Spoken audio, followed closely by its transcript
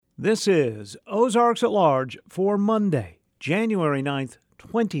This is Ozarks at Large for Monday, January 9th,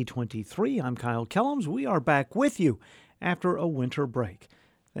 2023. I'm Kyle Kellums. We are back with you after a winter break.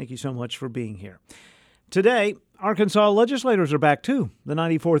 Thank you so much for being here. Today, Arkansas legislators are back too. The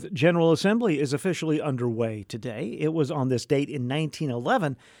 94th General Assembly is officially underway today. It was on this date in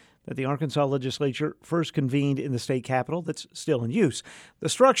 1911 that the Arkansas legislature first convened in the state capitol that's still in use. The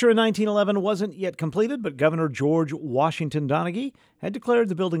structure in 1911 wasn't yet completed, but Governor George Washington Donaghy had declared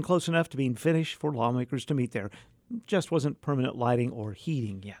the building close enough to being finished for lawmakers to meet there. Just wasn't permanent lighting or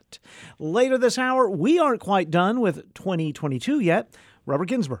heating yet. Later this hour, we aren't quite done with 2022 yet. Robert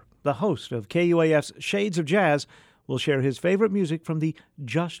Ginsburg, the host of KUAF's Shades of Jazz, will share his favorite music from the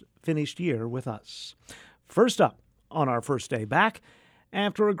just finished year with us. First up, on our first day back,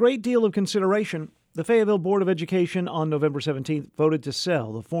 after a great deal of consideration, the Fayetteville Board of Education on November 17th voted to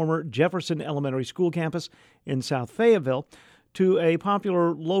sell the former Jefferson Elementary School campus in South Fayetteville to a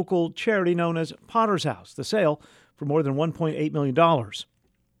popular local charity known as Potter's House. The sale for more than $1.8 million.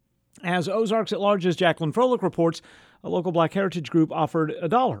 As Ozarks at Large's Jacqueline Froelich reports, a local Black Heritage group offered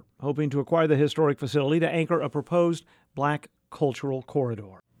 $1, hoping to acquire the historic facility to anchor a proposed Black cultural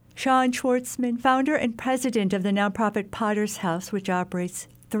corridor. Sean Schwartzman, founder and president of the nonprofit Potter's House, which operates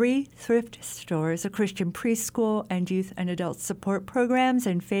 3 thrift stores, a Christian preschool, and youth and adult support programs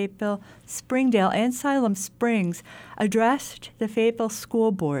in Fayetteville, Springdale, and Siloam Springs, addressed the Fayetteville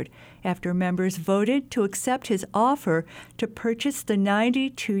School Board after members voted to accept his offer to purchase the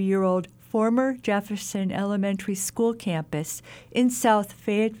 92-year-old former Jefferson Elementary School campus in South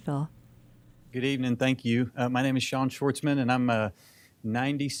Fayetteville. Good evening. Thank you. My name is Sean Schwartzman, and I'm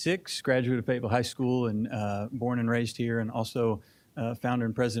 96, graduate of Fayetteville High School and born and raised here, and also founder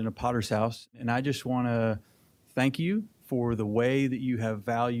and president of Potter's House. And I just want to thank you for the way that you have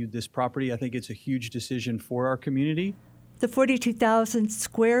valued this property. I think it's a huge decision for our community. The 42,000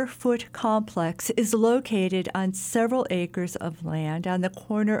 square foot complex is located on several acres of land on the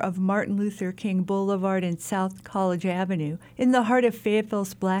corner of Martin Luther King Boulevard and South College Avenue in the heart of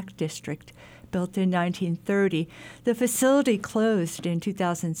Fayetteville's Black District. Built in 1930, the facility closed in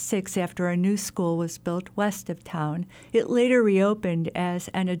 2006 after a new school was built west of town. It later reopened as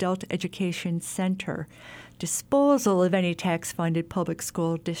an adult education center. Disposal of any tax-funded public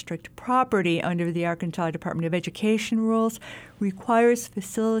school district property under the Arkansas Department of Education rules requires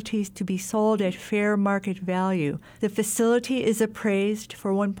facilities to be sold at fair market value. The facility is appraised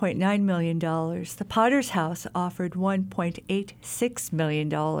for $1.9 million. The Potter's House offered $1.86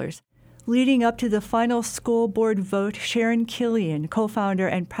 million. Leading up to the final school board vote, Sharon Killian, co-founder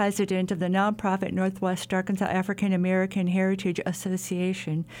and president of the nonprofit Northwest Arkansas African American Heritage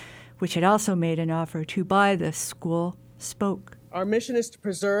Association, which had also made an offer to buy the school, spoke. Our mission is to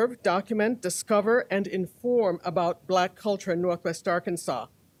preserve, document, discover, and inform about Black culture in Northwest Arkansas.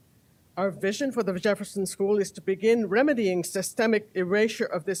 Our vision for the Jefferson School is to begin remedying systemic erasure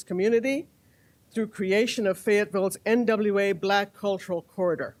of this community through creation of Fayetteville's NWA Black Cultural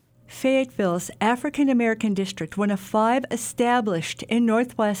Corridor. Fayetteville's African American District, one of 5 established in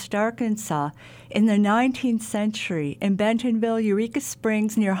Northwest Arkansas in the 19th century in Bentonville, Eureka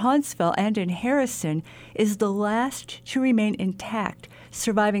Springs, near Huntsville, and in Harrison, is the last to remain intact,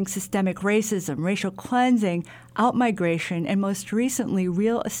 surviving systemic racism, racial cleansing, outmigration, and most recently,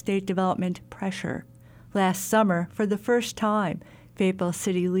 real estate development pressure. Last summer, for the first time, Fayetteville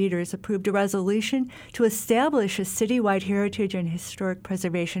city leaders approved a resolution to establish a citywide heritage and historic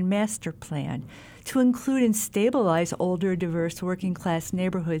preservation master plan to include and stabilize older, diverse, working-class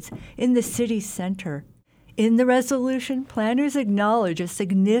neighborhoods in the city center. In the resolution, planners acknowledge a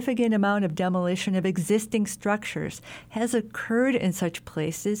significant amount of demolition of existing structures has occurred in such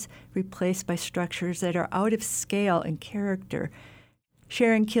places, replaced by structures that are out of scale and character.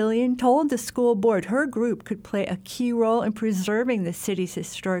 Sharon Killian told the school board her group could play a key role in preserving the city's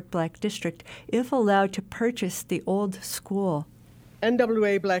historic Black district if allowed to purchase the old school.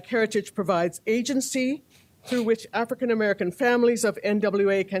 NWA Black Heritage provides agency through which African American families of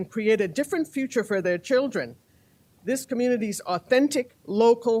NWA can create a different future for their children. This community's authentic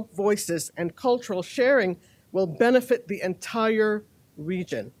local voices and cultural sharing will benefit the entire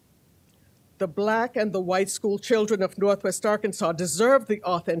region. The Black and the white school children of Northwest Arkansas deserve the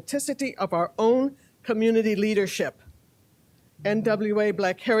authenticity of our own community leadership. NWA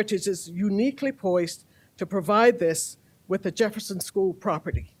Black Heritage is uniquely poised to provide this with the Jefferson School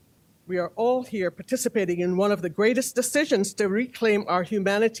property. We are all here participating in one of the greatest decisions to reclaim our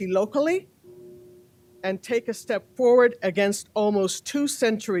humanity locally and take a step forward against almost 2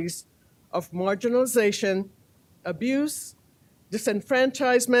 centuries of marginalization, abuse,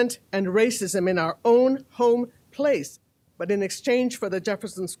 disenfranchisement, and racism in our own home place. but in exchange for the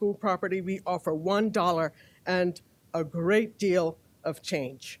Jefferson School property, we offer $1 and a great deal of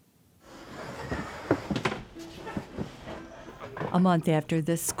change. A month after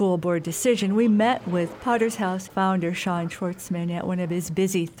the school board decision, we met with Potter's House founder Sean Schwartzman at one of his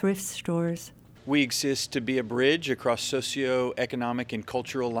busy thrift stores. We exist to be a bridge across socioeconomic and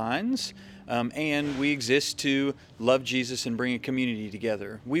cultural lines, and we exist to love Jesus and bring a community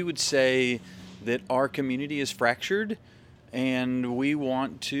together. We would say that our community is fractured, and we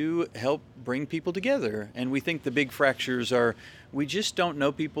want to help bring people together. And we think the big fractures are we just don't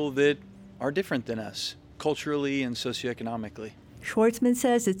know people that are different than us, culturally and socioeconomically. Schwartzman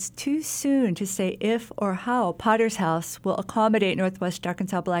says it's too soon to say if or how Potter's House will accommodate Northwest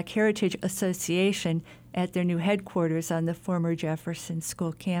Arkansas Black Heritage Association at their new headquarters on the former Jefferson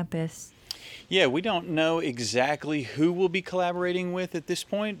School campus. Yeah, we don't know exactly who we'll be collaborating with at this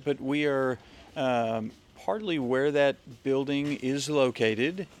point, but we are partly where that building is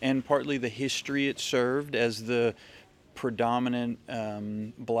located and partly the history it served as the predominant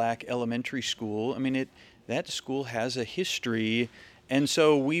black elementary school. I mean, that school has a history, and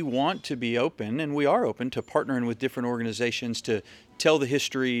so we want to be open, and we are open to partnering with different organizations to tell the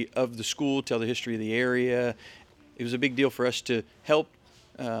history of the school, tell the history of the area. It was a big deal for us to help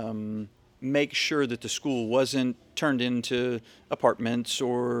make sure that the school wasn't turned into apartments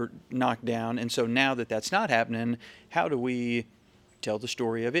or knocked down. And so now that that's not happening, how do we tell the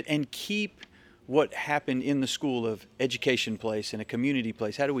story of it and keep what happened in the school of education place and a community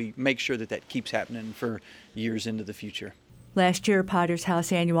place? How do we make sure that that keeps happening for years into the future? Last year, Potter's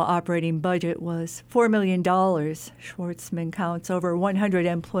House annual operating budget was $4 million. Schwartzman counts over 100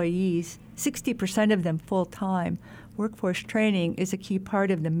 employees, 60% of them full-time. Workforce training is a key part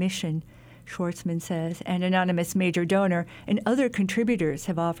of the mission, Schwartzman says. An anonymous major donor and other contributors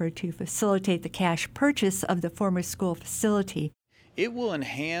have offered to facilitate the cash purchase of the former school facility. It will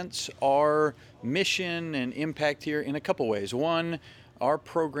enhance our mission and impact here in a couple ways. One, our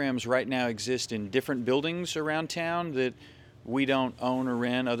programs right now exist in different buildings around town that we don't own or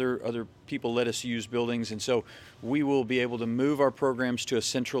rent. Other people let us use buildings, and so we will be able to move our programs to a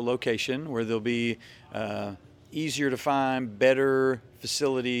central location where they'll be easier to find, better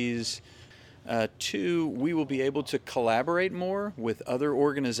facilities. Two, we will be able to collaborate more with other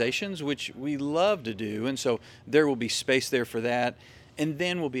organizations, which we love to do, and so there will be space there for that. And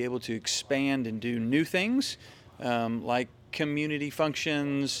then we'll be able to expand and do new things like community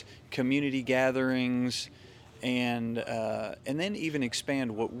functions, community gatherings, and then even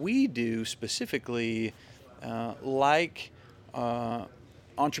expand what we do specifically, like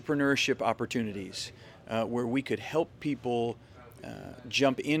entrepreneurship opportunities, where we could help people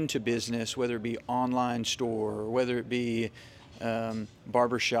jump into business, whether it be online store, or whether it be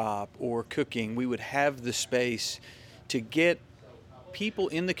barbershop or cooking. We would have the space to get people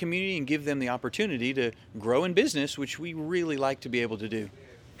in the community and give them the opportunity to grow in business, which we really like to be able to do.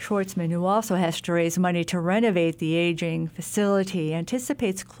 Schwartzman, who also has to raise money to renovate the aging facility,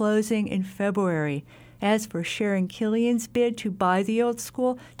 anticipates closing in February. As for Sharon Killian's bid to buy the old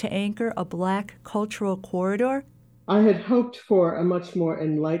school to anchor a black cultural corridor, I had hoped for a much more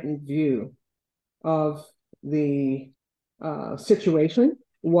enlightened view of the situation,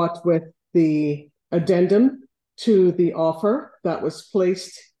 what with the addendum to the offer that was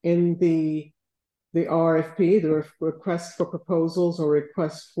placed in the RFP, the request for proposals or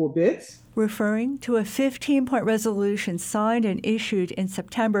request for bids. Referring to a 15-point resolution signed and issued in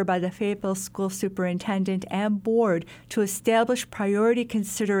September by the Fayetteville School Superintendent and Board to establish priority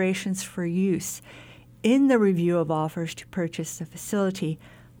considerations for use in the review of offers to purchase the facility,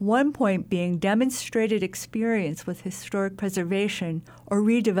 one point being demonstrated experience with historic preservation or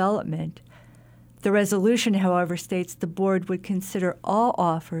redevelopment. The resolution, however, states the board would consider all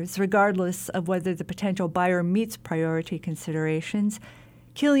offers, regardless of whether the potential buyer meets priority considerations.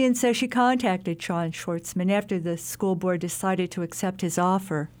 Killian says she contacted Sean Schwartzman after the school board decided to accept his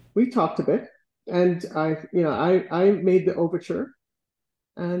offer. We talked a bit, and I made the overture,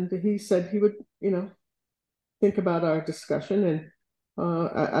 and he said he would, think about our discussion, and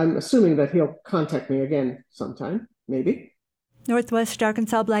I'm assuming that he'll contact me again sometime, maybe. Northwest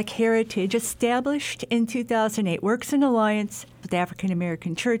Arkansas Black Heritage, established in 2008, works in alliance with African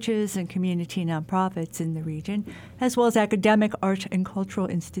American churches and community nonprofits in the region, as well as academic, art, and cultural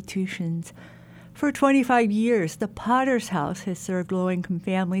institutions. For 25 years, the Potter's House has served low-income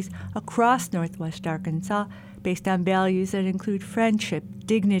families across Northwest Arkansas based on values that include friendship,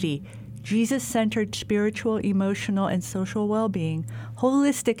 dignity, Jesus-centered spiritual, emotional, and social well-being,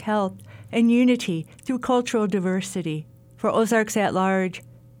 holistic health, and unity through cultural diversity. For Ozarks at Large,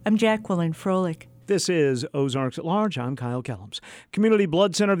 I'm Jacqueline Froelich. This is Ozarks at Large. I'm Kyle Kellums. Community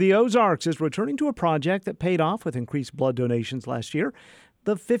Blood Center of the Ozarks is returning to a project that paid off with increased blood donations last year,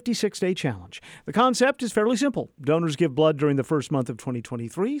 the 56-Day Challenge. The concept is fairly simple. Donors give blood during the first month of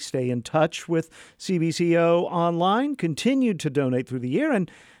 2023, stay in touch with CBCO online, continue to donate through the year, and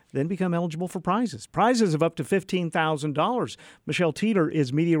then become eligible for prizes. Prizes of up to $15,000. Michelle Teeter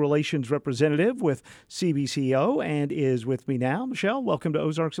is Media Relations Representative with CBCO and is with me now. Michelle, welcome to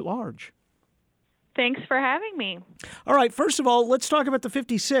Ozarks at Large. Thanks for having me. All right, first of all, let's talk about the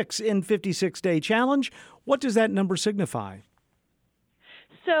 56 in 56-Day Challenge. What does that number signify?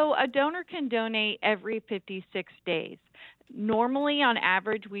 So a donor can donate every 56 days. Normally, on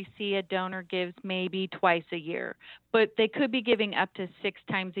average, we see a donor gives maybe twice a year, but they could be giving up to 6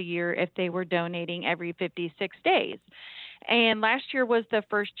 times a year if they were donating every 56 days. And last year was the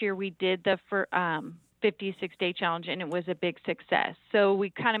first year we did the 56-Day Challenge, and it was a big success. So we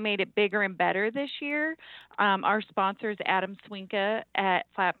kind of made it bigger and better this year. Our sponsors, Adam Swinka at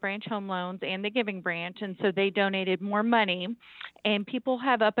Flat Branch Home Loans and the Giving Branch, and so they donated more money, and people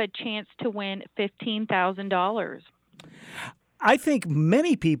have up a chance to win $15,000. I think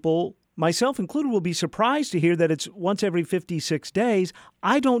many people, myself included, will be surprised to hear that it's once every 56 days.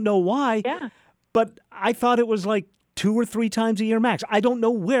 I don't know why, but I thought it was like 2 or 3 times a year max. I don't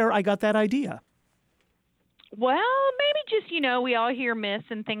know where I got that idea. Well, maybe just, we all hear myths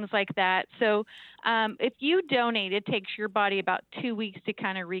and things like that. So if you donate, it takes your body about 2 weeks to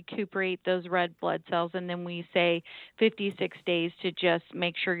kind of recuperate those red blood cells. And then we say 56 days to just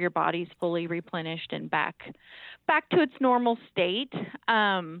make sure your body's fully replenished and back to its normal state.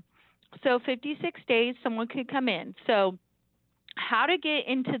 So 56 days, someone could come in. So how to get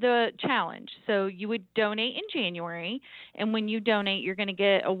into the challenge. So you would donate in January, and when you donate, you're going to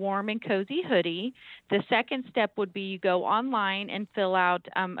get a warm and cozy hoodie. The second step would be you go online and fill out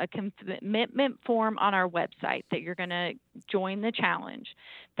a commitment form on our website that you're going to join the challenge.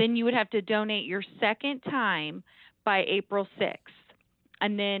 Then you would have to donate your second time by April 6th.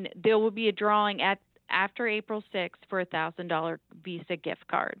 And then there will be a drawing after April 6th for a $1,000 Visa gift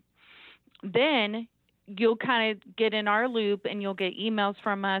card. Then you'll kind of get in our loop, and you'll get emails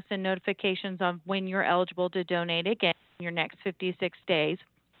from us and notifications on when you're eligible to donate again in your next 56 days.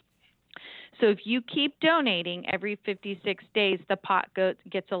 So if you keep donating every 56 days, the pot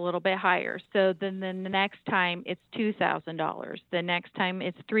gets a little bit higher. So then the next time it's $2,000. The next time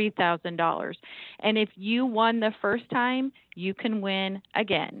it's $3,000. And if you won the first time, you can win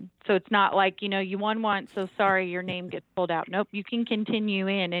again. So it's not like, you won once, so sorry, your name gets pulled out. Nope, you can continue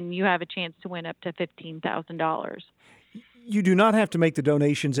in, and you have a chance to win up to $15,000. You do not have to make the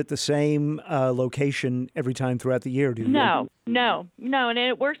donations at the same location every time throughout the year, do you? No, and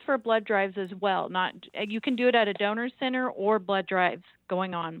it works for blood drives as well. You can do it at a donor center or blood drives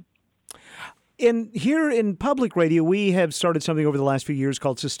going on. Here in public radio, we have started something over the last few years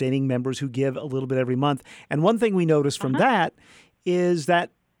called Sustaining Members who give a little bit every month. And one thing we noticed from that is that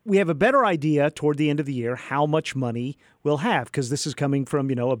we have a better idea toward the end of the year how much money we'll have, because this is coming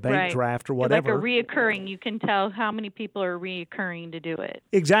from, a bank draft or whatever. Like a reoccurring, you can tell how many people are reoccurring to do it.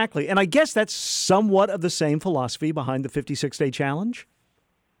 Exactly. And I guess that's somewhat of the same philosophy behind the 56-Day Challenge.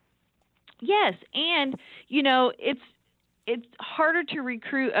 Yes. And, it's harder to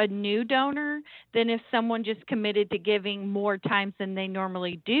recruit a new donor than if someone just committed to giving more times than they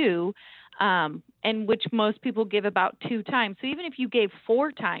normally do. And which most people give about 2 times. So even if you gave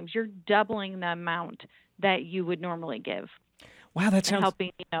 4 times, you're doubling the amount that you would normally give. Wow, that sounds...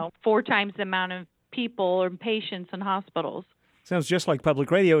 helping, 4 times the amount of people or patients in hospitals. Sounds just like public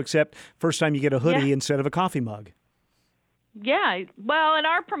radio, except first time you get a hoodie instead of a coffee mug. Yeah, well, and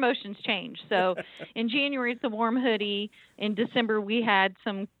our promotions change. So in January, it's a warm hoodie. In December, we had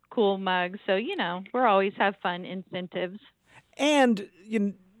some cool mugs. So, we're always have fun incentives. And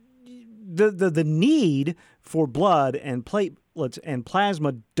the need for blood and platelets and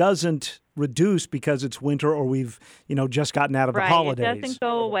plasma doesn't reduce because it's winter or we've, just gotten out of the holidays. It doesn't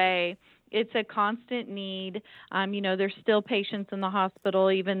go away. It's a constant need. There's still patients in the hospital,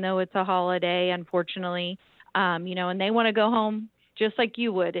 even though it's a holiday, unfortunately. And they want to go home just like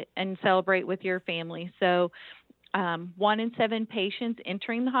you would and celebrate with your family. So 1 in 7 patients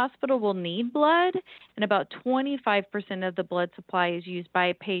entering the hospital will need blood, and about 25% of the blood supply is used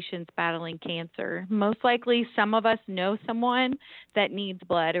by patients battling cancer. Most likely, some of us know someone that needs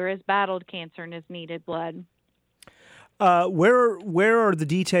blood or has battled cancer and has needed blood. Where are the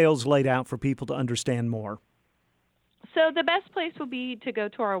details laid out for people to understand more? So the best place will be to go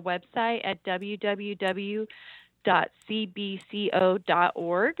to our website at www.cbco.org.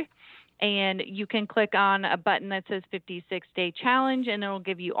 and you can click on a button that says 56-Day Challenge, and it'll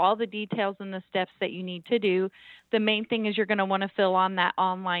give you all the details and the steps that you need to do. The main thing is you're going to want to fill on that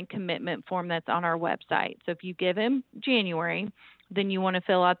online commitment form that's on our website. So if you give him January, then you want to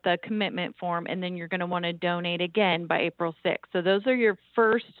fill out the commitment form, and then you're going to want to donate again by April 6th. So those are your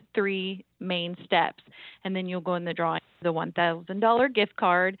first 3 main steps, and then you'll go in the drawing the $1,000 gift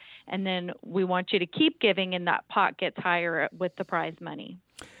card, and then we want you to keep giving, and that pot gets higher with the prize money.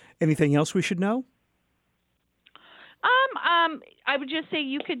 Anything else we should know? I would just say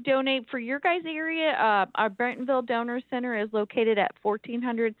you could donate for your guys' area. Our Bentonville Donor Center is located at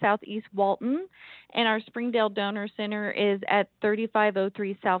 1400 Southeast Walton, and our Springdale Donor Center is at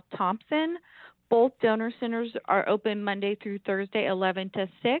 3503 South Thompson. Both donor centers are open Monday through Thursday, 11 to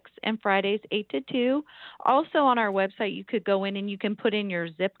 6, and Fridays, 8 to 2. Also on our website, you could go in and you can put in your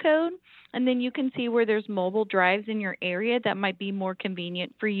zip code, and then you can see where there's mobile drives in your area that might be more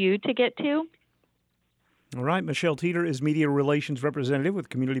convenient for you to get to. All right, Michelle Teeter is Media Relations Representative with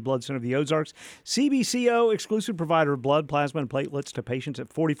Community Blood Center of the Ozarks. CBCO, exclusive provider of blood, plasma, and platelets to patients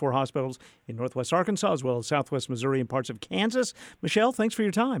at 44 hospitals in Northwest Arkansas, as well as Southwest Missouri and parts of Kansas. Michelle, thanks for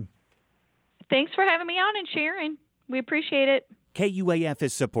your time. Thanks for having me on and sharing. We appreciate it. KUAF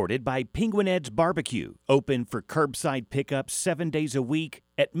is supported by Penguin Ed's Barbecue, open for curbside pickup 7 days a week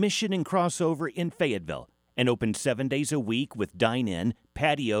at Mission and Crossover in Fayetteville, and open 7 days a week with dine-in,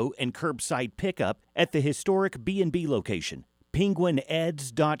 patio, and curbside pickup at the historic B&B location,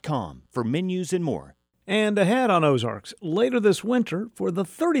 penguineds.com, for menus and more. And ahead on Ozarks, later this winter, for the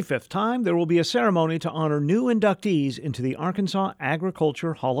 35th time, there will be a ceremony to honor new inductees into the Arkansas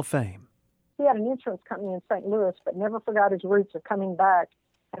Agriculture Hall of Fame. He had an insurance company in St. Louis, but never forgot his roots of coming back.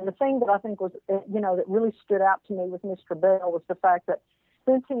 And the thing that I think was, that really stood out to me with Mr. Bell was the fact that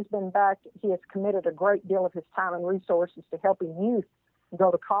since he's been back, he has committed a great deal of his time and resources to helping youth go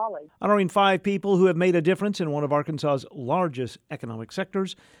to college. Honoring 5 people who have made a difference in one of Arkansas's largest economic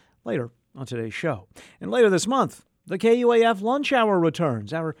sectors, later on today's show. And later this month, the KUAF Lunch Hour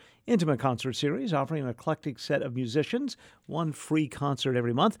returns, our intimate concert series offering an eclectic set of musicians, one free concert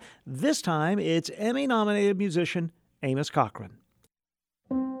every month. This time, it's Emmy-nominated musician Amos Cochran.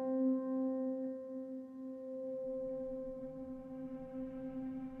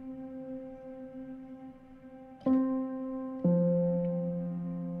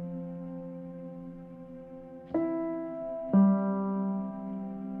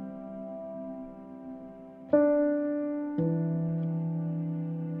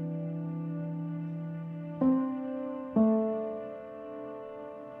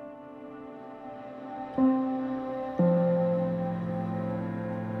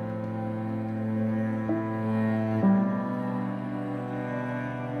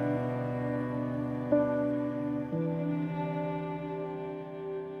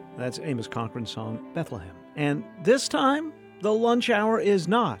 That's Amos Cochran's song, Bethlehem. And this time, the lunch hour is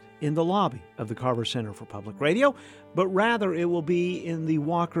not in the lobby of the Carver Center for Public Radio, but rather it will be in the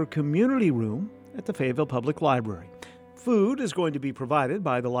Walker Community Room at the Fayetteville Public Library. Food is going to be provided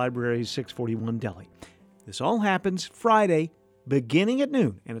by the library's 641 Deli. This all happens Friday, beginning at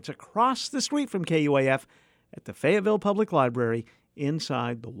noon, and it's across the street from KUAF at the Fayetteville Public Library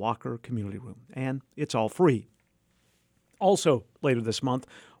inside the Walker Community Room. And it's all free. Also, later this month,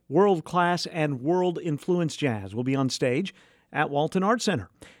 world-class and world-influenced jazz will be on stage at Walton Art Center.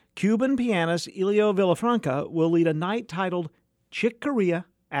 Cuban pianist Elio Villafranca will lead a night titled Chick Corea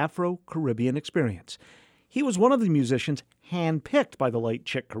Afro-Caribbean Experience. He was one of the musicians handpicked by the late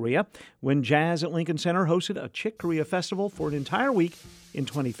Chick Corea when Jazz at Lincoln Center hosted a Chick Corea festival for an entire week in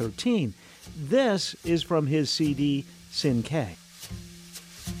 2013. This is from his CD, Sin K.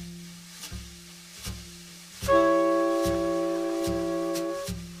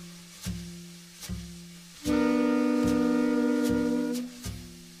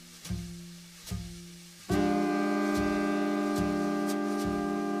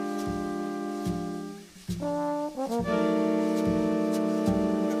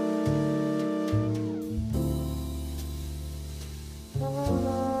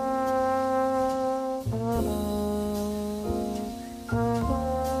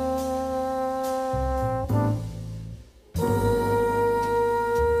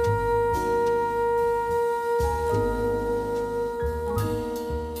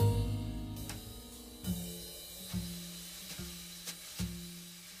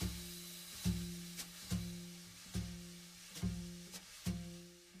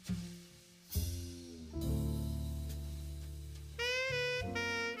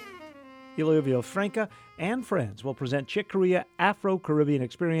 Elio Villafranca and friends will present Chick Corea Afro-Caribbean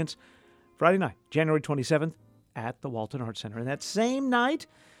Experience Friday night, January 27th at the Walton Art Center. And that same night,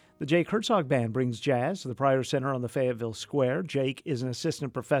 The Jake Herzog Band brings jazz to the Pryor Center on the Fayetteville Square. Jake is an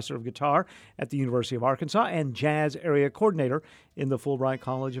assistant professor of guitar at the University of Arkansas and jazz area coordinator in the Fulbright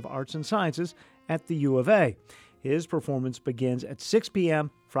College of Arts and Sciences at the U of A. His performance begins at 6 p.m.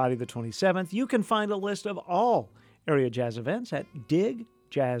 Friday the 27th. You can find a list of all area jazz events at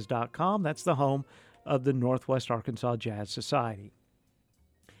digjazz.com. That's the home of the Northwest Arkansas Jazz Society.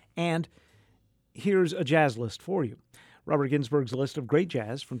 And here's a jazz list for you. Robert Ginsburg's list of great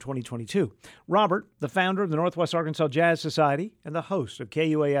jazz from 2022. Robert, the founder of the Northwest Arkansas Jazz Society and the host of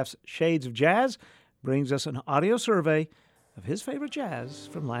KUAF's Shades of Jazz, brings us an audio survey of his favorite jazz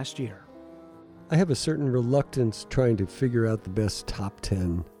from last year. I have a certain reluctance trying to figure out the best top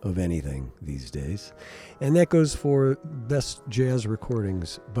 10 of anything these days, and that goes for best jazz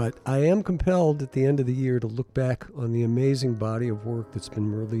recordings. But I am compelled at the end of the year to look back on the amazing body of work that's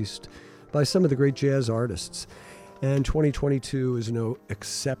been released by some of the great jazz artists, and 2022 is no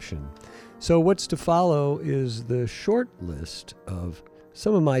exception. So what's to follow is the short list of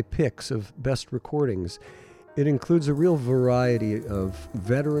some of my picks of best recordings. It includes a real variety of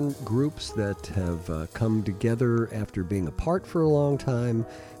veteran groups that have come together after being apart for a long time,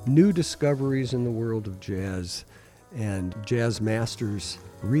 new discoveries in the world of jazz, and jazz masters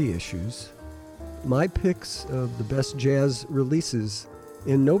reissues. My picks of the best jazz releases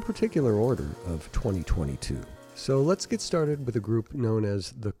in no particular order of 2022. So let's get started with a group known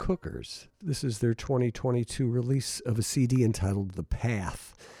as The Cookers. This is their 2022 release of a CD entitled The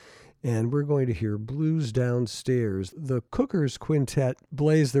Path. And we're going to hear Blues Downstairs. The Cookers Quintet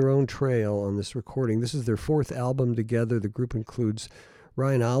blaze their own trail on this recording. This is their fourth album together. The group includes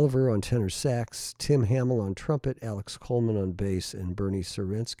Ryan Oliver on tenor sax, Tim Hamill on trumpet, Alex Coleman on bass, and Bernie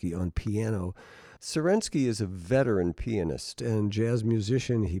Serensky on piano. Serensky is a veteran pianist and jazz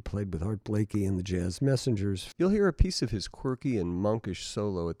musician. He played with Art Blakey and the Jazz Messengers. You'll hear a piece of his quirky and monkish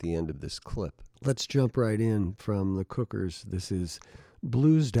solo at the end of this clip. Let's jump right in from The Cookers. This is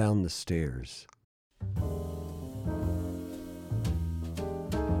Blues Down the Stairs.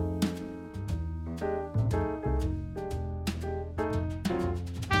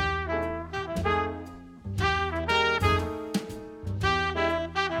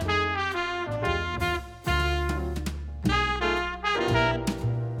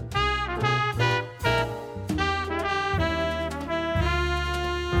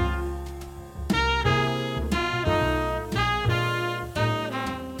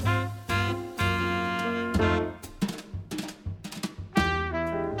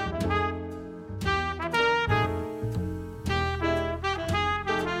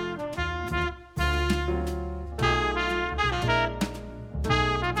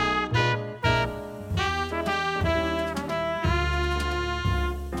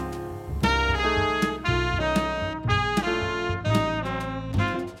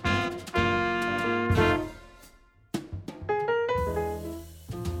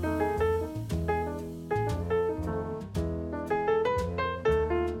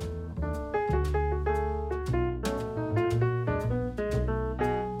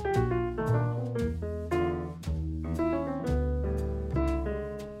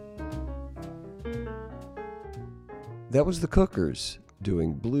 That was The Cookers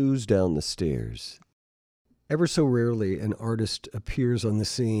doing Blues Down the Stairs. Ever so rarely, an artist appears on the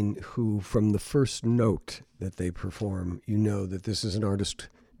scene who, from the first note that they perform, you know that this is an artist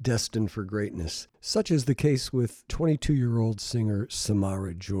destined for greatness. Such is the case with 22-year-old singer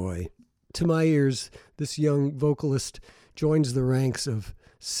Samara Joy. To my ears, this young vocalist joins the ranks of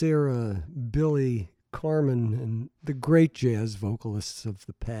Sarah, Billy, Carmen, and the great jazz vocalists of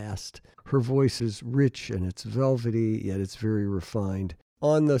the past. Her voice is rich and it's velvety, yet it's very refined.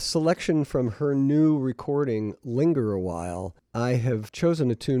 On the selection from her new recording, Linger a While, I have chosen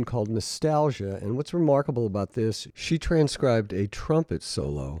a tune called Nostalgia, and what's remarkable about this, she transcribed a trumpet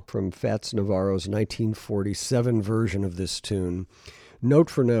solo from Fats Navarro's 1947 version of this tune, note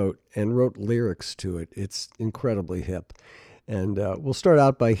for note, and wrote lyrics to it. It's incredibly hip. And we'll start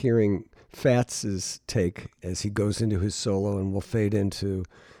out by hearing Fats's take as he goes into his solo, and we'll fade into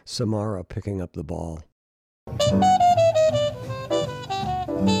Samara picking up the ball. I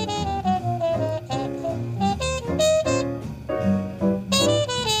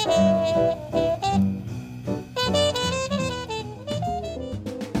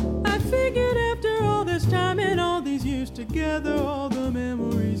figured after all this time and all these years together, all the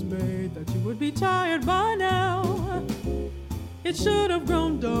memories made, that you would be tired by now. It should have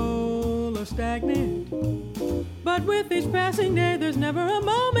grown dull or stagnant, but with each passing day there's never a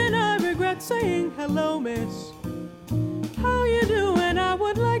moment I regret saying hello, miss. How you doing? I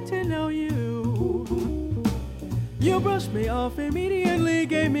would like to know you. You brushed me off immediately,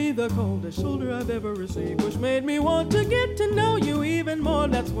 gave me the coldest shoulder I've ever received, which made me want to get to know you even more.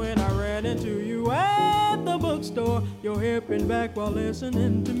 That's when I ran into you at the bookstore, your hair pinned back while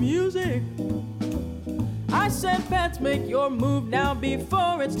listening to music. I said, Pats, make your move now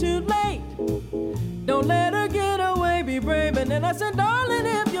before it's too late. Don't let her get away, be brave. And then I said, darling,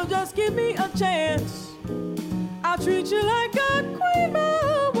 if you'll just give me a chance, I'll treat you like a queen,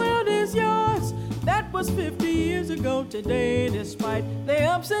 my world is yours. That was 50 years ago today. Despite the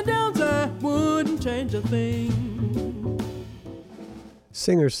ups and downs, I wouldn't change a thing.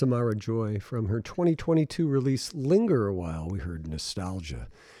 Singer Samara Joy, from her 2022 release Linger a While, we heard Nostalgia.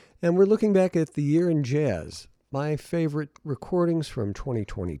 And we're looking back at the year in jazz, my favorite recordings from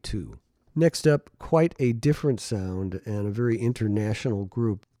 2022. Next up, quite a different sound and a very international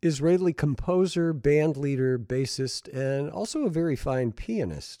group. Israeli composer, band leader, bassist, and also a very fine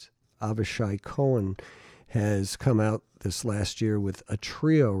pianist, Avishai Cohen, has come out this last year with a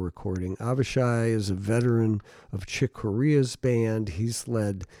trio recording. Avishai is a veteran of Chick Corea's band. He's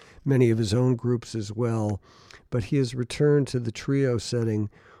led many of his own groups as well, but he has returned to the trio setting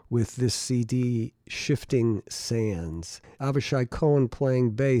with this CD, Shifting Sands. Avishai Cohen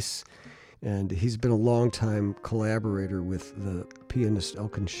playing bass, and he's been a longtime collaborator with the pianist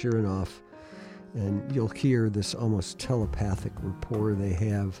Elkin Shirinoff, and you'll hear this almost telepathic rapport they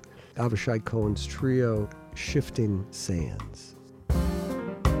have. Avishai Cohen's trio, Shifting Sands.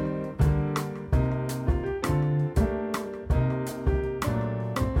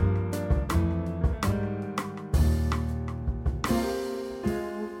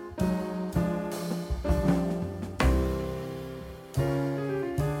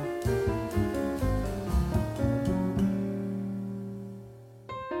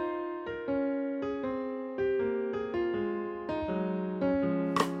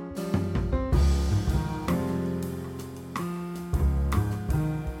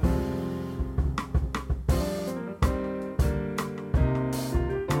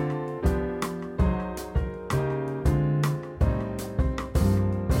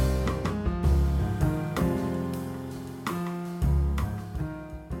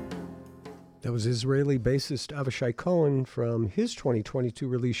 That was Israeli bassist Avishai Cohen from his 2022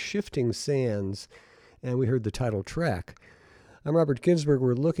 release Shifting Sands, and we heard the title track. I'm Robert Ginsburg.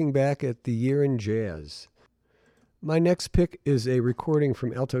 We're looking back at the year in jazz. My next pick is a recording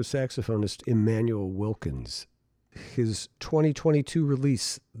from alto saxophonist Emmanuel Wilkins. His 2022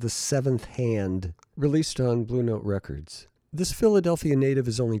 release, The Seventh Hand, released on Blue Note Records. This Philadelphia native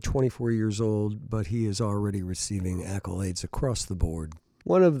is only 24 years old, but he is already receiving accolades across the board.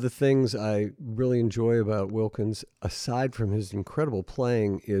 One of the things I really enjoy about Wilkins, aside from his incredible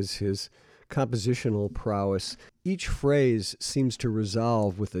playing, is his compositional prowess. Each phrase seems to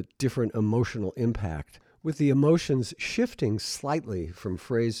resolve with a different emotional impact, with the emotions shifting slightly from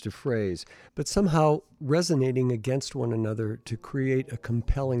phrase to phrase, but somehow resonating against one another to create a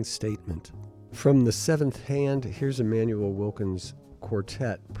compelling statement. From The Seventh Hand, here's Emmanuel Wilkins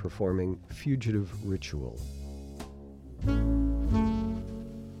Quartet performing Fugitive Ritual.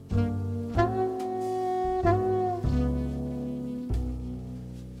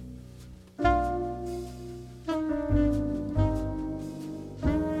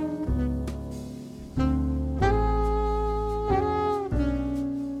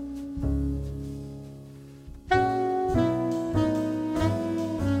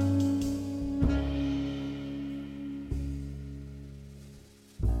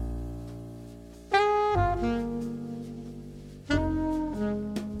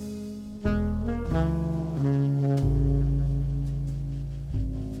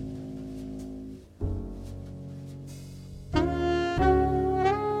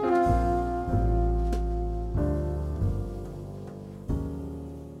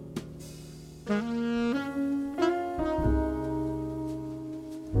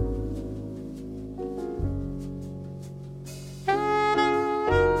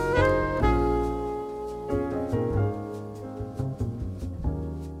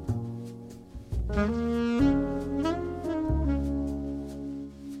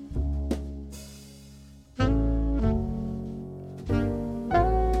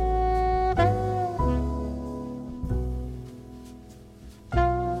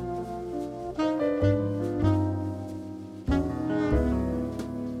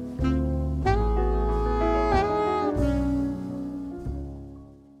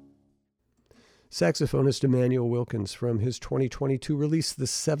 Saxophonist Emmanuel Wilkins from his 2022 release, The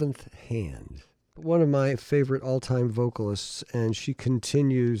Seventh Hand. One of my favorite all-time vocalists, and she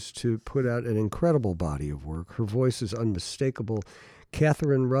continues to put out an incredible body of work. Her voice is unmistakable.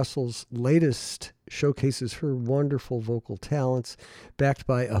 Catherine Russell's latest showcases her wonderful vocal talents, backed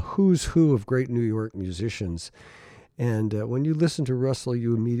by a who's who of great New York musicians. And when you listen to Russell,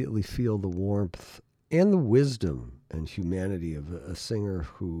 you immediately feel the warmth and the wisdom and humanity of a singer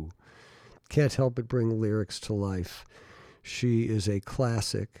who can't help but bring lyrics to life. She is a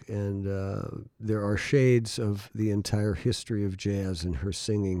classic, and there are shades of the entire history of jazz in her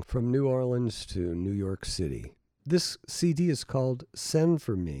singing, from New Orleans to New York City. This CD is called Send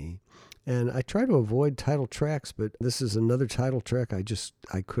For Me, and I try to avoid title tracks, but this is another title track I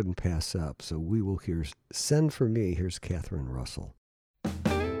couldn't pass up. So we will hear Send For Me. Here's Catherine Russell.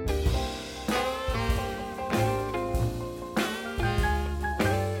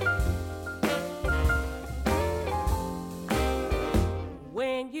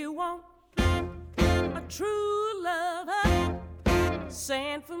 True lover,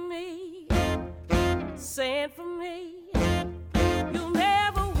 send for me, send for me. You'll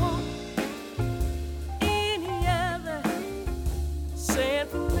never want any other. Send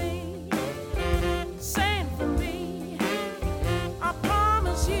for me, send for me. I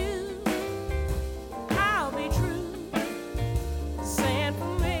promise you I'll be true. Send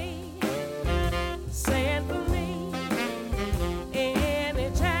for me, send for me.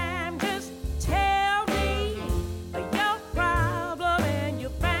 Anytime, just tell me your problem and you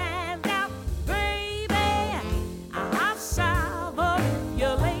find out, baby, I'll solve it.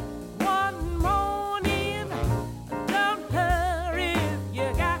 You're late one morning, don't hurry if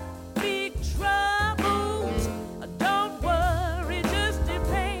you got big troubles. Don't worry, just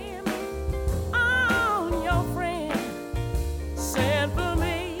depend on your friend. Send for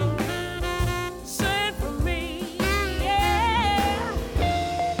me, send for me, yeah.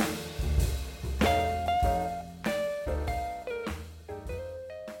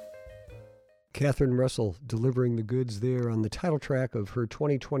 Catherine Russell delivering the goods there on the title track of her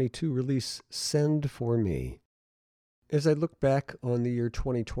 2022 release, Send For Me. As I look back on the year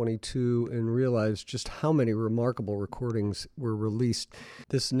 2022 and realize just how many remarkable recordings were released,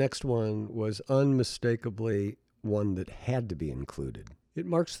 this next one was unmistakably one that had to be included. It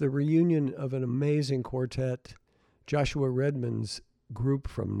marks the reunion of an amazing quartet, Joshua Redman's group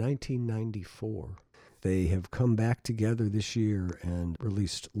from 1994. They have come back together this year and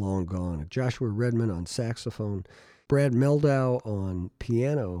released Long Gone. Joshua Redman on saxophone, Brad Meldau on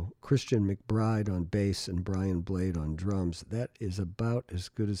piano, Christian McBride on bass, and Brian Blade on drums. That is about as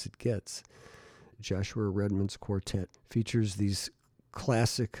good as it gets. Joshua Redman's quartet features these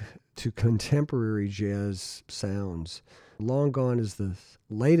classic to contemporary jazz sounds. Long Gone is the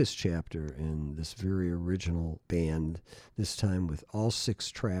latest chapter in this very original band, this time with all 6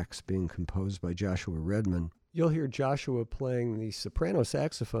 tracks being composed by Joshua Redman. You'll hear Joshua playing the soprano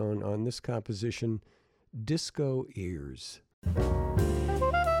saxophone on this composition, Disco Ears.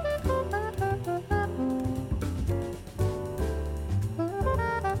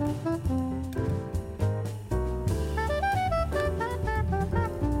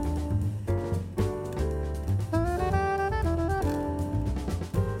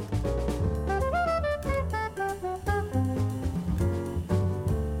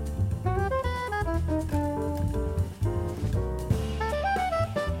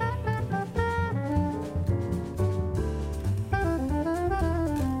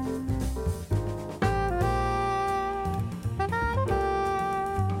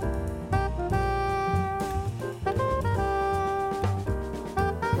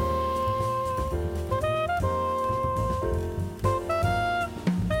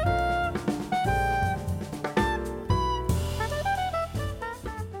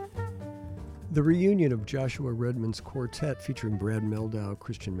 The reunion of Joshua Redman's quartet featuring Brad Meldau,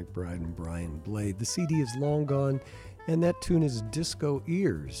 Christian McBride, and Brian Blade. The CD is Long Gone, and that tune is Disco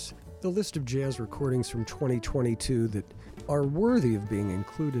Ears. The list of jazz recordings from 2022 that are worthy of being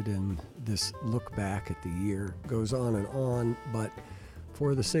included in this look back at the year goes on, but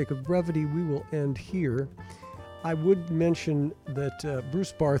for the sake of brevity, we will end here. I would mention that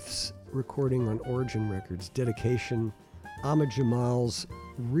Bruce Barth's recording on Origin Records, Dedication, Ahmad Jamal's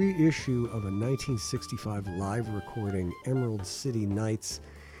reissue of a 1965 live recording, Emerald City Nights,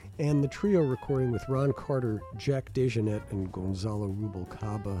 and the trio recording with Ron Carter, Jack DeJohnette, and Gonzalo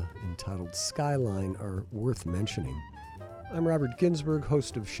Rubalcaba entitled Skyline are worth mentioning. I'm Robert Ginsburg,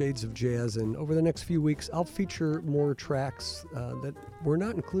 host of Shades of Jazz, and over the next few weeks I'll feature more tracks that were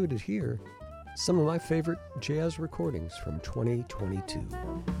not included here. Some of my favorite jazz recordings from 2022.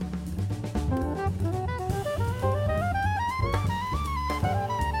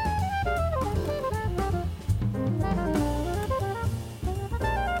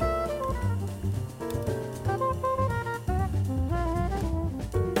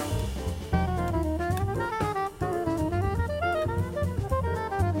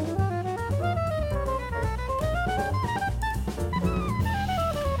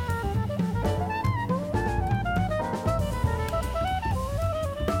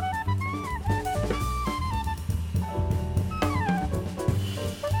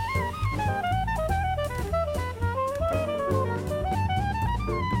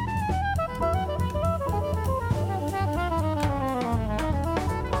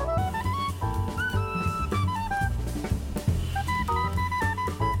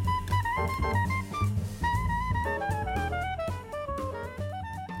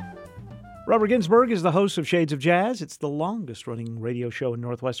 Robert Ginsburg is the host of Shades of Jazz. It's the longest-running radio show in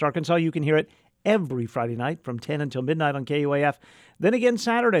Northwest Arkansas. You can hear it every Friday night from 10 until midnight on KUAF. Then again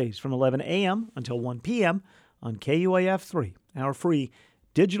Saturdays from 11 a.m. until 1 p.m. on KUAF-3, our free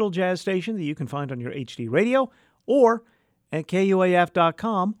digital jazz station that you can find on your HD radio or at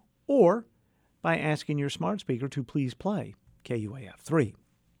KUAF.com or by asking your smart speaker to please play KUAF-3.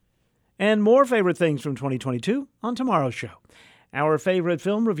 And more favorite things from 2022 on tomorrow's show. Our favorite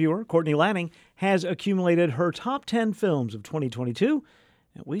film reviewer, Courtney Lanning, has accumulated her top 10 films of 2022,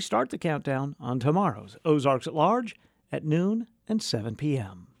 and we start the countdown on tomorrow's Ozarks at Large at noon and 7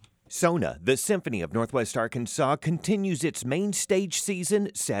 p.m. SONA, the Symphony of Northwest Arkansas, continues its main stage season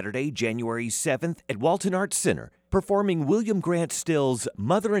Saturday, January 7th at Walton Arts Center, performing William Grant Still's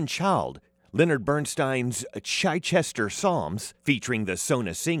Mother and Child, Leonard Bernstein's Chichester Psalms, featuring the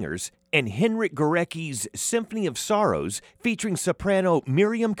SONA Singers, and Henryk Gorecki's Symphony of Sorrows, featuring soprano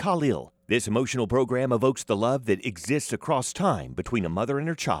Miriam Khalil. This emotional program evokes the love that exists across time between a mother and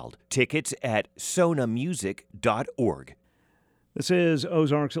her child. Tickets at sonamusic.org. This is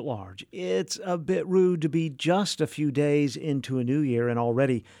Ozarks at Large. It's a bit rude to be just a few days into a new year and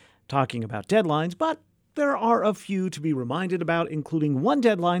already talking about deadlines, but there are a few to be reminded about, including one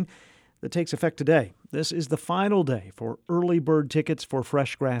deadline that takes effect today. This is the final day for early bird tickets for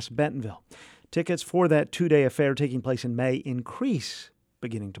Fresh Grass Bentonville. Tickets for that two-day affair taking place in May increase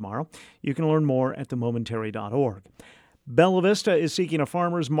beginning tomorrow. You can learn more at themomentary.org. Bella Vista is seeking a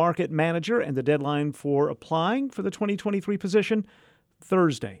farmer's market manager, and the deadline for applying for the 2023 position,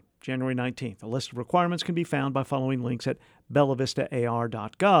 Thursday, January 19th. A list of requirements can be found by following links at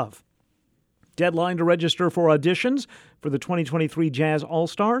bellavistaar.gov. Deadline to register for auditions for the 2023 Jazz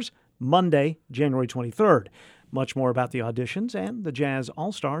All-Stars, Monday, January 23rd. Much more about the auditions and the Jazz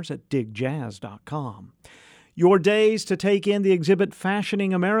All-Stars at digjazz.com. Your days to take in the exhibit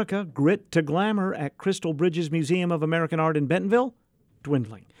Fashioning America, Grit to Glamour at Crystal Bridges Museum of American Art in Bentonville,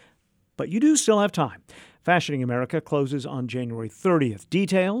 dwindling. But you do still have time. Fashioning America closes on January 30th.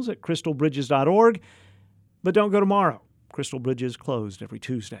 Details at crystalbridges.org. But don't go tomorrow. Crystal Bridges closed every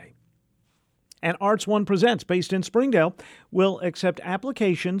Tuesday. And Arts One Presents, based in Springdale, will accept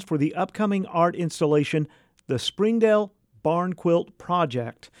applications for the upcoming art installation, The Springdale Barn Quilt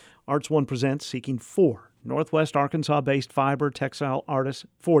Project. Arts One Presents seeking 4 Northwest Arkansas-based fiber textile artists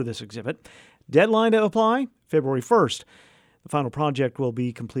for this exhibit. Deadline to apply, February 1st. The final project will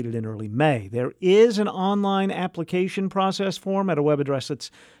be completed in early May. There is an online application process form at a web address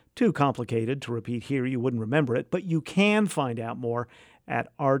that's too complicated to repeat here. You wouldn't remember it, but you can find out more at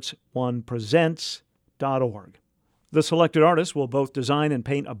artsonepresents.org. The selected artists will both design and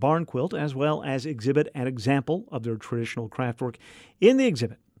paint a barn quilt as well as exhibit an example of their traditional craftwork in the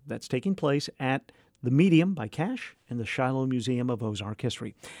exhibit that's taking place at The Medium by Cash and the Shiloh Museum of Ozark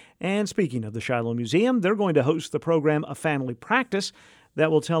History. And speaking of the Shiloh Museum, they're going to host the program A Family Practice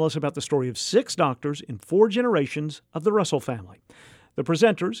that will tell us about the story of 6 doctors in 4 generations of the Russell family. The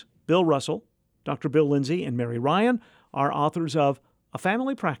presenters, Bill Russell, Dr. Bill Lindsay, and Mary Ryan, are authors of A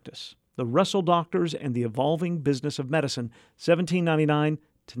Family Practice, The Russell Doctors and the Evolving Business of Medicine, 1799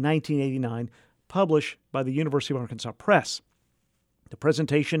 to 1989, published by the University of Arkansas Press. The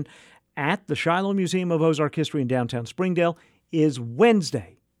presentation at the Shiloh Museum of Ozark History in downtown Springdale is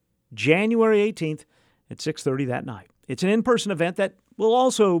Wednesday, January 18th at 6:30 that night. It's an in-person event that will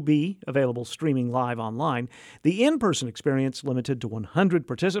also be available streaming live online. The in-person experience limited to 100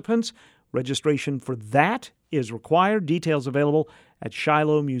 participants. Registration for that is required. Details available at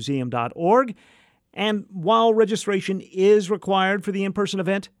shilohmuseum.org. And while registration is required for the in-person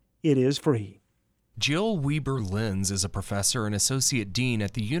event, it is free. Jill Weber-Lenz is a professor and associate dean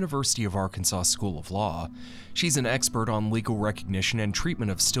at the University of Arkansas School of Law. She's an expert on legal recognition and treatment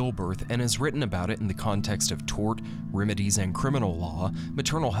of stillbirth and has written about it in the context of tort, remedies and criminal law,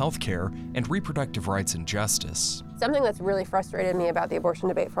 maternal health care, and reproductive rights and justice. Something that's really frustrated me about the abortion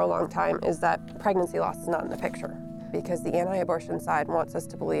debate for a long time is that pregnancy loss is not in the picture, because the anti-abortion side wants us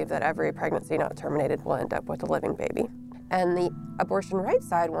to believe that every pregnancy not terminated will end up with a living baby. And the abortion rights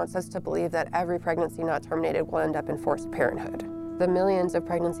side wants us to believe that every pregnancy not terminated will end up in forced parenthood. The millions of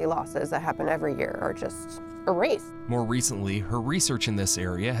pregnancy losses that happen every year are just erased. More recently, her research in this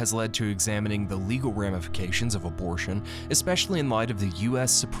area has led to examining the legal ramifications of abortion, especially in light of the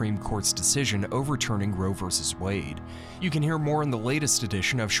U.S. Supreme Court's decision overturning Roe v. Wade. You can hear more in the latest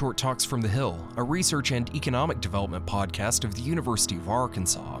edition of Short Talks from the Hill, a research and economic development podcast of the University of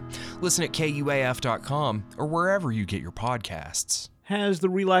Arkansas. Listen at KUAF.com or wherever you get your podcasts. Has the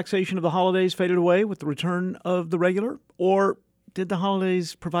relaxation of the holidays faded away with the return of the regular, or did the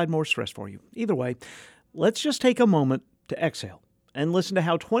holidays provide more stress for you? Either way, let's just take a moment to exhale and listen to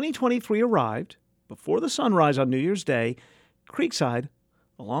how 2023 arrived before the sunrise on New Year's Day, creekside,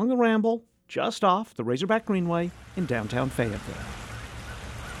 along the Ramble, just off the Razorback Greenway in downtown Fayetteville.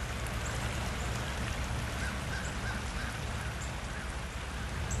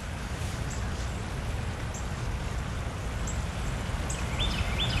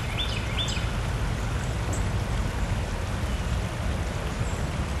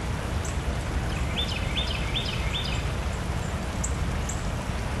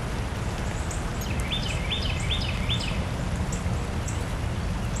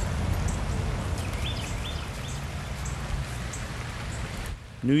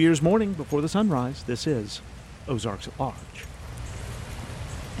 New Year's morning before the sunrise, this is Ozarks at Large.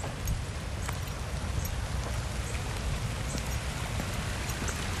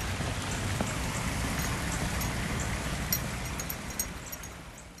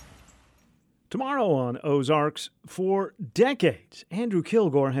 Tomorrow on Ozarks, for decades, Andrew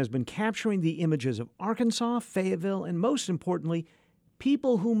Kilgore has been capturing the images of Arkansas, Fayetteville, and most importantly,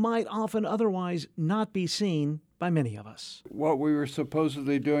 people who might often otherwise not be seen by many of us. What we were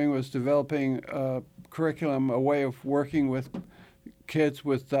supposedly doing was developing a curriculum, a way of working with kids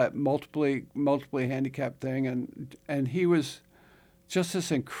with that multiply handicapped thing, and he was just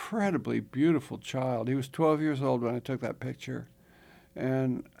this incredibly beautiful child. He was 12 years old when I took that picture,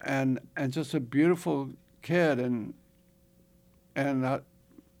 and just a beautiful kid, and I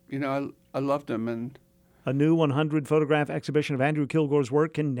loved him. And a new 100-photograph exhibition of Andrew Kilgore's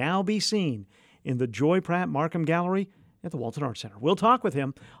work can now be seen in the Joy Pratt Markham Gallery at the Walton Arts Center. We'll talk with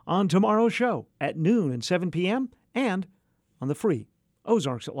him on tomorrow's show at noon and 7 p.m. and on the free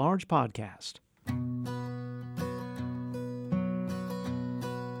Ozarks at Large podcast.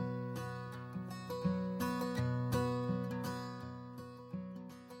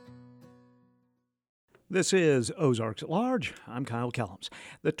 This is Ozarks at Large. I'm Kyle Kellums.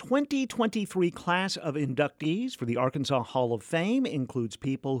 The 2023 class of inductees for the Arkansas Hall of Fame includes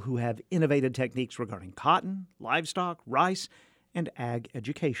people who have innovated techniques regarding cotton, livestock, rice, and ag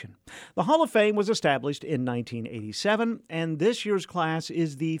education. The Hall of Fame was established in 1987, and this year's class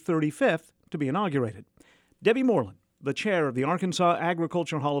is the 35th to be inaugurated. Debbie Moreland, the chair of the Arkansas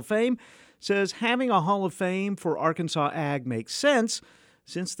Agriculture Hall of Fame, says having a Hall of Fame for Arkansas ag makes sense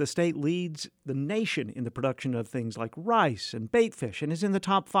since the state leads the nation in the production of things like rice and bait fish and is in the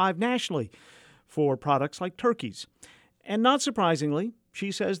top 5 nationally for products like turkeys. And not surprisingly,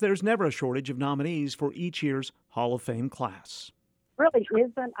 she says there's never a shortage of nominees for each year's Hall of Fame class. Really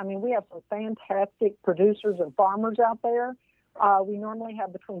isn't. I mean, we have some fantastic producers and farmers out there. We normally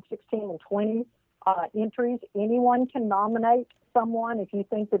have between 16 and 20 entries. Anyone can nominate someone if you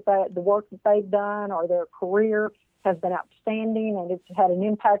think that the work that they've done or their career has been outstanding and it's had an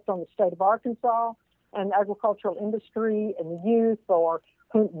impact on the state of Arkansas and the agricultural industry and the youth or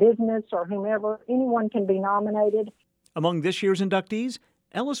business or whomever. Anyone can be nominated. Among this year's inductees,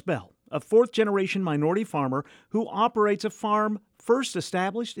 Ellis Bell, a fourth-generation minority farmer who operates a farm first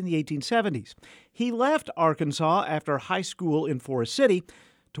established in the 1870s. He left Arkansas after high school in Forest City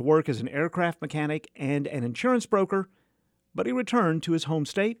to work as an aircraft mechanic and an insurance broker, but he returned to his home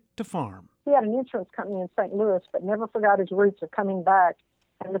state to farm. He had an insurance company in St. Louis, but never forgot his roots of coming back.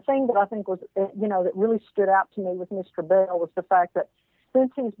 And the thing that I think was, that really stood out to me with Mr. Bell was the fact that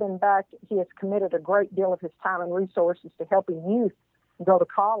since he's been back, he has committed a great deal of his time and resources to helping youth go to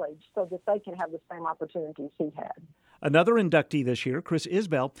college so that they can have the same opportunities he had. Another inductee this year, Chris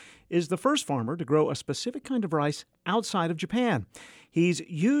Isbell, is the first farmer to grow a specific kind of rice outside of Japan. He's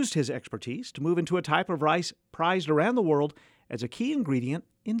used his expertise to move into a type of rice prized around the world as a key ingredient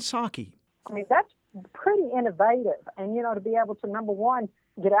in sake. I mean, that's pretty innovative. And, to be able to, number one,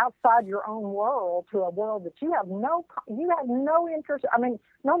 get outside your own world to a world that you have no interest,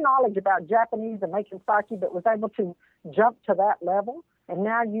 no knowledge about Japanese and making sake, but was able to jump to that level. And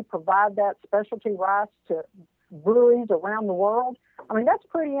now you provide that specialty rice to breweries around the world. I mean, that's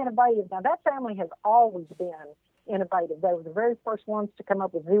pretty innovative. Now, that family has always been innovative. They were the very first ones to come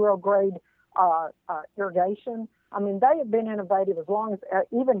up with zero-grade irrigation. I mean, they have been innovative as long as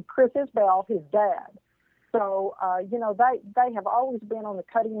even Chris Isbell, his dad. So, they have always been on the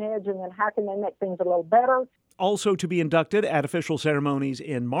cutting edge, and then how can they make things a little better? Also to be inducted at official ceremonies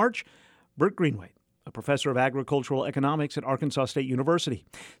in March, Bert Greenway, a professor of agricultural economics at Arkansas State University,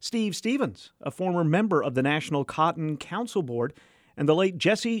 Steve Stevens, a former member of the National Cotton Council Board, and the late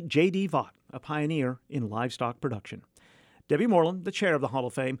Jesse J.D. Vaught, a pioneer in livestock production. Debbie Moreland, the chair of the Hall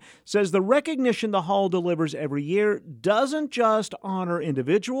of Fame, says the recognition the Hall delivers every year doesn't just honor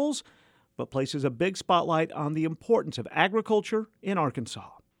individuals, but places a big spotlight on the importance of agriculture in Arkansas.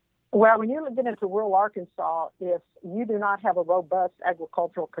 Well, when you get into rural Arkansas, if you do not have a robust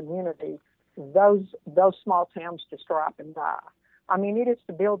agricultural community, those small towns just dry up and die. I mean, it is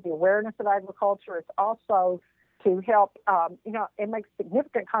to build the awareness of agriculture. It's also to help, it makes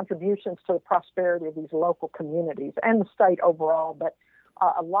significant contributions to the prosperity of these local communities and the state overall. But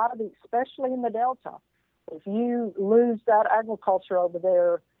a lot of these, especially in the Delta, if you lose that agriculture over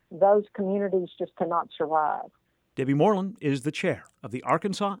there, those communities just cannot survive. Debbie Moreland is the chair of the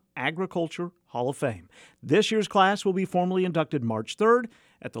Arkansas Agriculture Hall of Fame. This year's class will be formally inducted March 3rd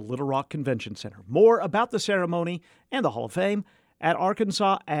at the Little Rock Convention Center. More about the ceremony and the Hall of Fame at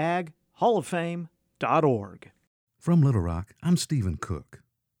arkansasaghalloffame.org. From Little Rock, I'm Stephen Cook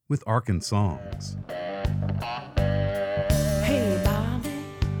with Arkansongs. Hey, Bobby,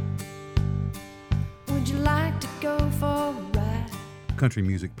 would you like to go for a ride? Country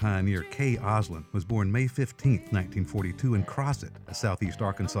music pioneer Kay Oslin was born May 15, 1942 in Crossett, a southeast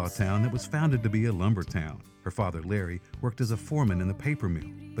Arkansas town that was founded to be a lumber town. Her father, Larry, worked as a foreman in the paper mill,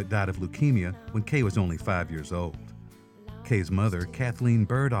 but died of leukemia when Kay was only 5 years old. Kay's mother, Kathleen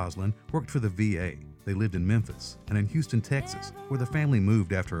Bird Oslin, worked for the VA. They lived in Memphis and in Houston, Texas, where the family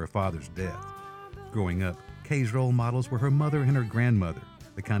moved after her father's death. Growing up, Kay's role models were her mother and her grandmother,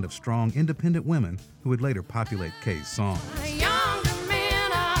 the kind of strong, independent women who would later populate Kay's songs.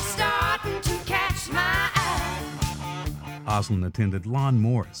 Oslin attended Lon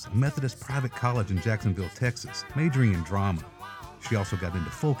Morris, a Methodist private college in Jacksonville, Texas, majoring in drama. She also got into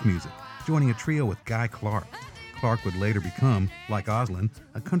folk music, joining a trio with Guy Clark. Clark would later become, like Oslin,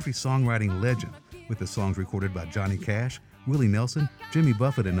 a country songwriting legend, with the songs recorded by Johnny Cash, Willie Nelson, Jimmy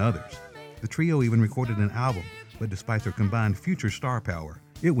Buffett, and others. The trio even recorded an album, but despite their combined future star power,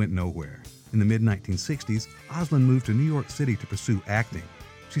 it went nowhere. In the mid-1960s, Oslin moved to New York City to pursue acting.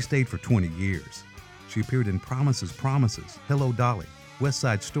 She stayed for 20 years. She appeared in Promises, Promises, Hello Dolly, West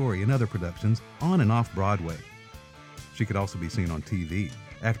Side Story, and other productions on and off Broadway. She could also be seen on TV,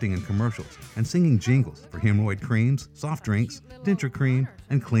 acting in commercials and singing jingles for hemorrhoid creams, soft drinks, denture cream,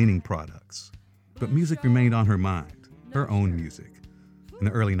 and cleaning products. But music remained on her mind, her own music. In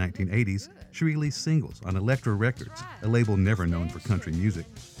the early 1980s, she released singles on Elektra Records, a label never known for country music.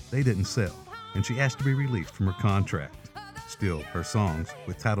 They didn't sell, and she asked to be released from her contract. Still, her songs,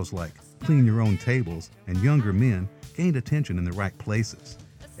 with titles like Clean Your Own Tables and Younger Men, gained attention in the right places.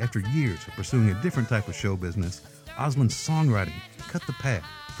 After years of pursuing a different type of show business, Oslin's songwriting cut the path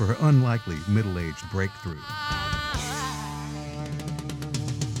for her unlikely middle-aged breakthrough.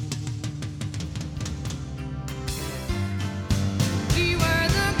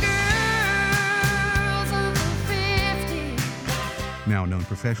 Now known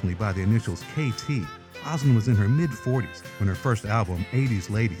professionally by the initials KT, Oslin was in her mid-40s when her first album, 80s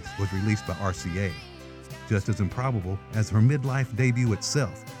Ladies, was released by RCA. Just as improbable as her midlife debut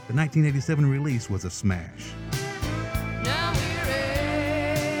itself, the 1987 release was a smash.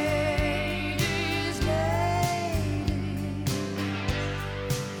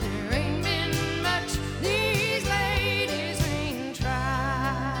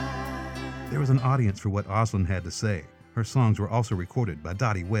 There was an audience for what Oslin had to say. Her songs were also recorded by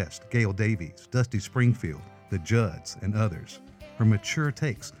Dottie West, Gail Davies, Dusty Springfield, the Judds, and others. Her mature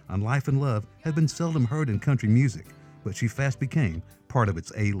takes on life and love had been seldom heard in country music, but she fast became part of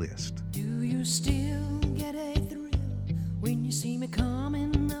its A-list. Do you still get a thrill when you see me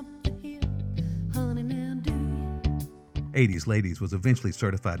coming up the hill? Honey, now do you? 80s Ladies was eventually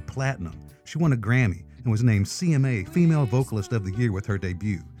certified platinum. She won a Grammy and was named CMA Female Vocalist of the Year with her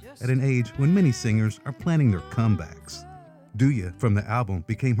debut, at an age when many singers are planning their comebacks. Do Ya from the album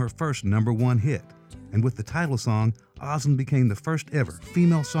became her first #1 hit, and with the title song, Oslin became the first ever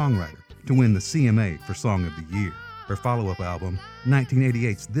female songwriter to win the CMA for Song of the Year. Her follow-up album,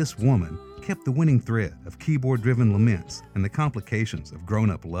 1988's This Woman, kept the winning thread of keyboard-driven laments and the complications of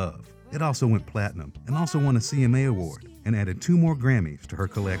grown-up love. It also went platinum and also won a CMA award and added 2 more Grammys to her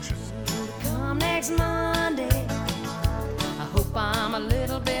collection. Come next Monday, I hope I'm a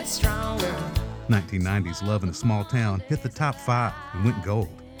little bit stronger. 1990's Love in a Small Town hit the top 5 and went gold.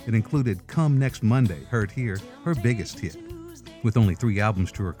 It included Come Next Monday, heard here, her biggest hit. With only 3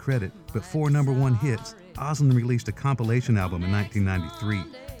 albums to her credit, but 4 #1 hits, Oslin released a compilation album in 1993,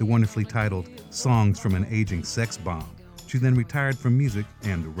 the wonderfully titled Songs from an Aging Sex Bomb. She then retired from music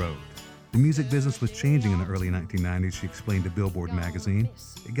and the road. The music business was changing in the early 1990s, she explained to Billboard magazine.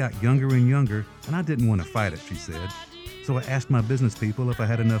 It got younger and younger, and I didn't want to fight it, she said. So I asked my business people if I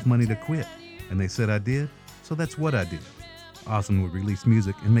had enough money to quit, and they said I did, so that's what I did. Oslin would release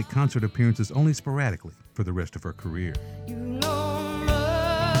music and make concert appearances only sporadically for the rest of her career. You know I'm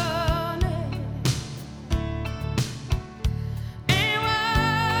running, and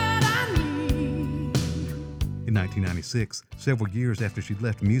what I 1996, several years after she'd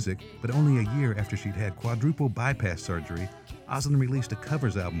left music, but only a year after she'd had quadruple bypass surgery, Oslin released a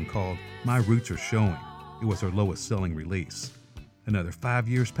covers album called My Roots Are Showing. It was her lowest selling release. Another 5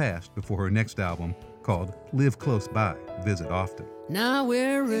 years passed before her next album, called Live Close By, Visit Often. Now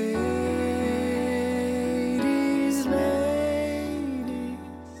we're ladies.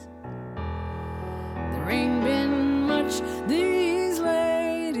 There ain't been much these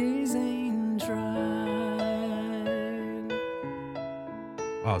ladies ain't tried.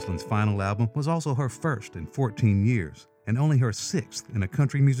 Oslin's final album was also her first in 14 years, and only her sixth in a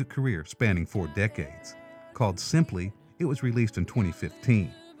country music career spanning 4 decades. Called Simply, it was released in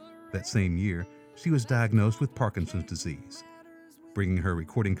 2015. That same year, she was diagnosed with Parkinson's disease. Bringing her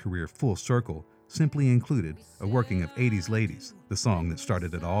recording career full circle, Simply included a working of 80s Ladies, the song that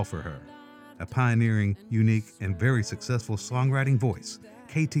started it all for her. A pioneering, unique, and very successful songwriting voice,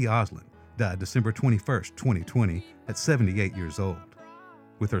 KT Oslin died December 21st, 2020, at 78 years old.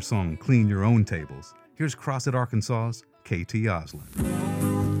 With her song Clean Your Own Tables, here's Crossett, Arkansas's KT Oslin.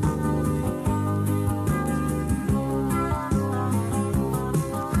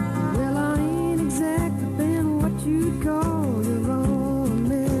 Well, I ain't exactly been what you'd call your own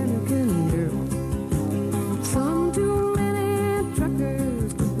American girl. Some too many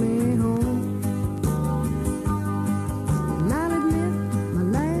truckers took me home. And I'll admit my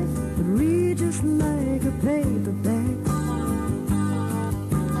life would read just like a paperback.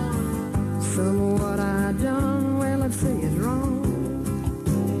 Some of what I done, well, I'd say is wrong.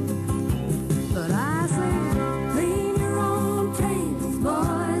 But I say, clean your own tables,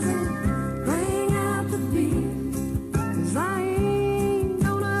 boys, and bring out the beer. 'Cause I ain't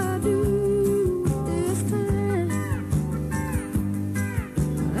gonna do this time.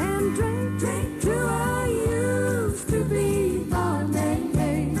 And drink till I used to be born and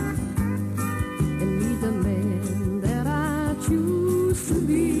made. And meet the man that I choose to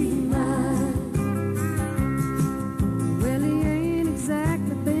be mine. Well, he ain't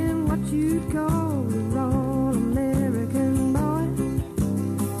exactly been what you'd call your all-American boy.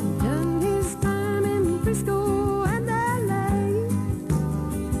 Done his time in Frisco and L.A.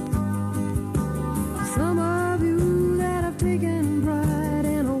 Some of you that have taken pride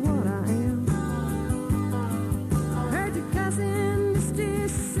in what I am, heard you cussing this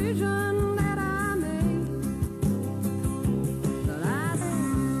decision that I made. But I say,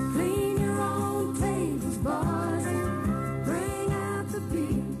 clean your own tables, boys, and bring out the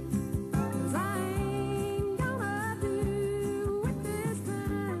beer. 'Cause I ain't gonna do it this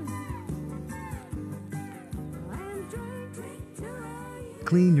time. And drink till I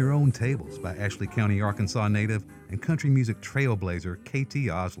Clean Your Own Tables by Ashley County, Arkansas native and country music trailblazer KT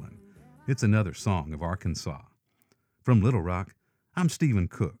Oslin. It's another song of Arkansas. From Little Rock, I'm Stephen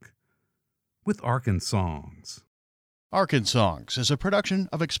Cook with Arkansongs. Arkansongs is a production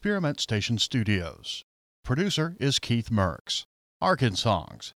of Experiment Station Studios. Producer is Keith Merks.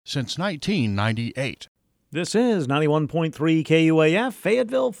 Arkansongs since 1998. This is 91.3 KUAF,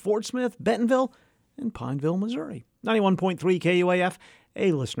 Fayetteville, Fort Smith, Bentonville, and Pineville, Missouri. 91.3 KUAF,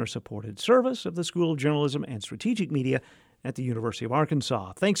 a listener-supported service of the School of Journalism and Strategic Media at the University of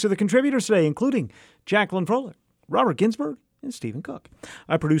Arkansas. Thanks to the contributors today, including Jacqueline Froelich, Robert Ginsburg, and Stephen Cook.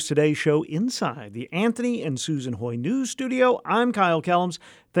 I produced today's show inside the Anthony and Susan Hoy News Studio. I'm Kyle Kellums.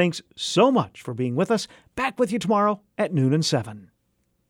 Thanks so much for being with us. Back with you tomorrow at noon and 7.